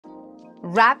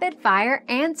Rapid fire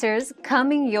answers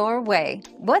coming your way.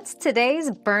 What's today's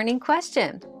burning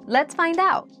question? Let's find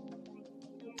out.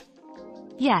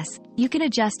 Yes, you can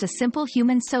adjust a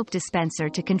Simplehuman soap dispenser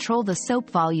to control the soap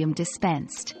volume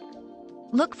dispensed.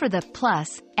 Look for the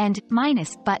plus and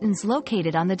minus buttons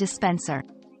located on the dispenser.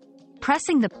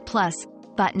 Pressing the plus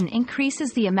button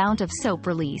increases the amount of soap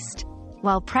released,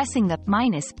 while pressing the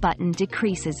minus button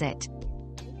decreases it.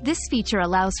 This feature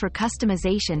allows for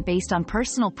customization based on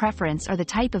personal preference or the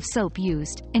type of soap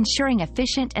used, ensuring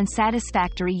efficient and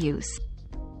satisfactory use.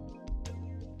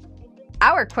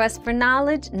 Our quest for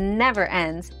knowledge never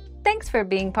ends. Thanks for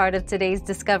being part of today's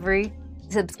discovery.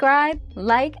 Subscribe,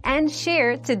 like, and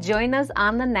share to join us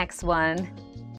on the next one.